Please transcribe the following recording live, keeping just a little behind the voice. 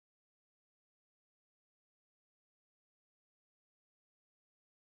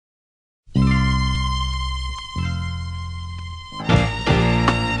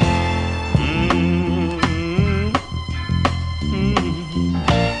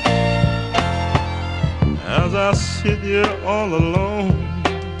I sit here all alone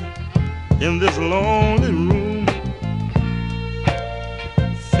in this lonely room,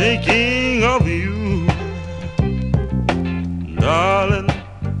 thinking of you, darling,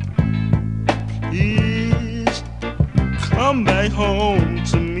 please come back home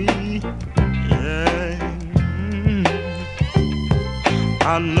to me. Yeah.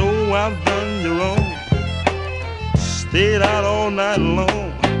 I know I've done you wrong, stayed out all night long.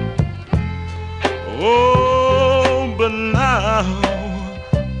 Oh, but now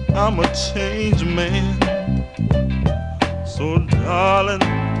I'm a changed man. So darling,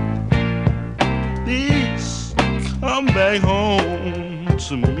 please come back home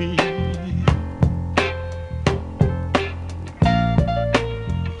to me.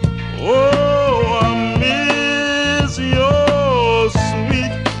 Oh, I miss your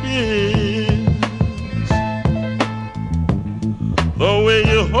sweet kiss, the way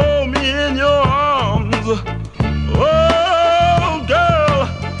you hold me in your arms. Oh, girl,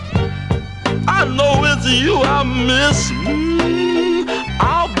 I know it's you I miss.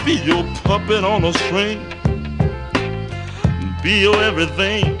 I'll be your puppet on a string, be your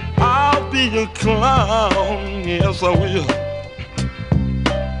everything. I'll be your clown, yes I will,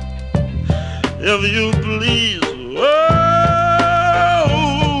 if you please. Oh,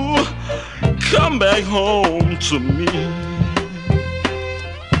 come back home to me.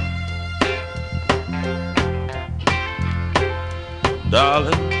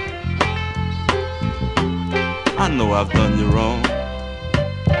 Darling, I know I've done you wrong,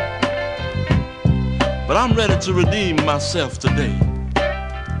 but I'm ready to redeem myself today.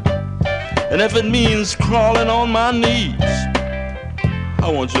 And if it means crawling on my knees, I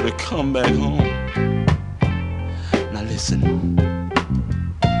want you to come back home. Now listen.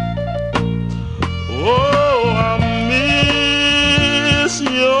 Oh, I miss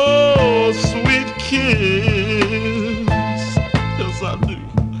your sweet kiss. Yes, I do.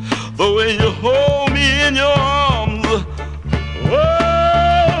 The way you hold me in your arms.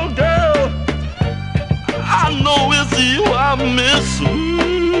 Oh, girl, I know it's you I miss.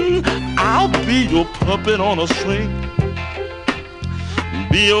 I'll be your puppet on a string,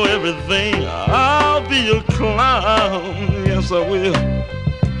 be your everything. I'll be your clown, yes I will,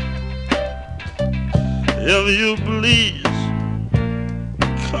 if you please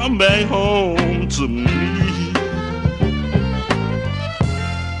come back home to me.